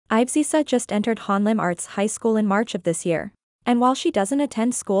IVE just entered Hanlim Arts High School in March of this year. And while she doesn't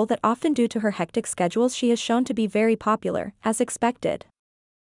attend school that often due to her hectic schedule, she has shown to be very popular, as expected.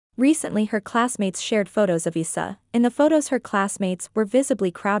 Recently her classmates shared photos of Issa. In the photos her classmates were visibly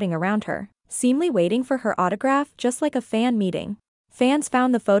crowding around her, seemingly waiting for her autograph just like a fan meeting. Fans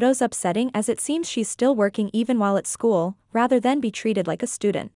found the photos upsetting as it seems she's still working even while at school, rather than be treated like a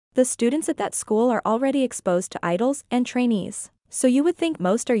student. The students at that school are already exposed to idols and trainees. So you would think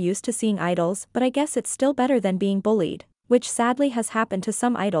most are used to seeing idols, but I guess it's still better than being bullied, which sadly has happened to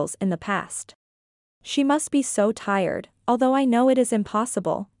some idols in the past. She must be so tired, although I know it is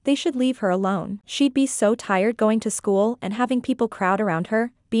impossible, they should leave her alone. She'd be so tired going to school and having people crowd around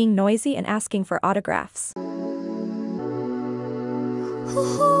her, being noisy and asking for autographs.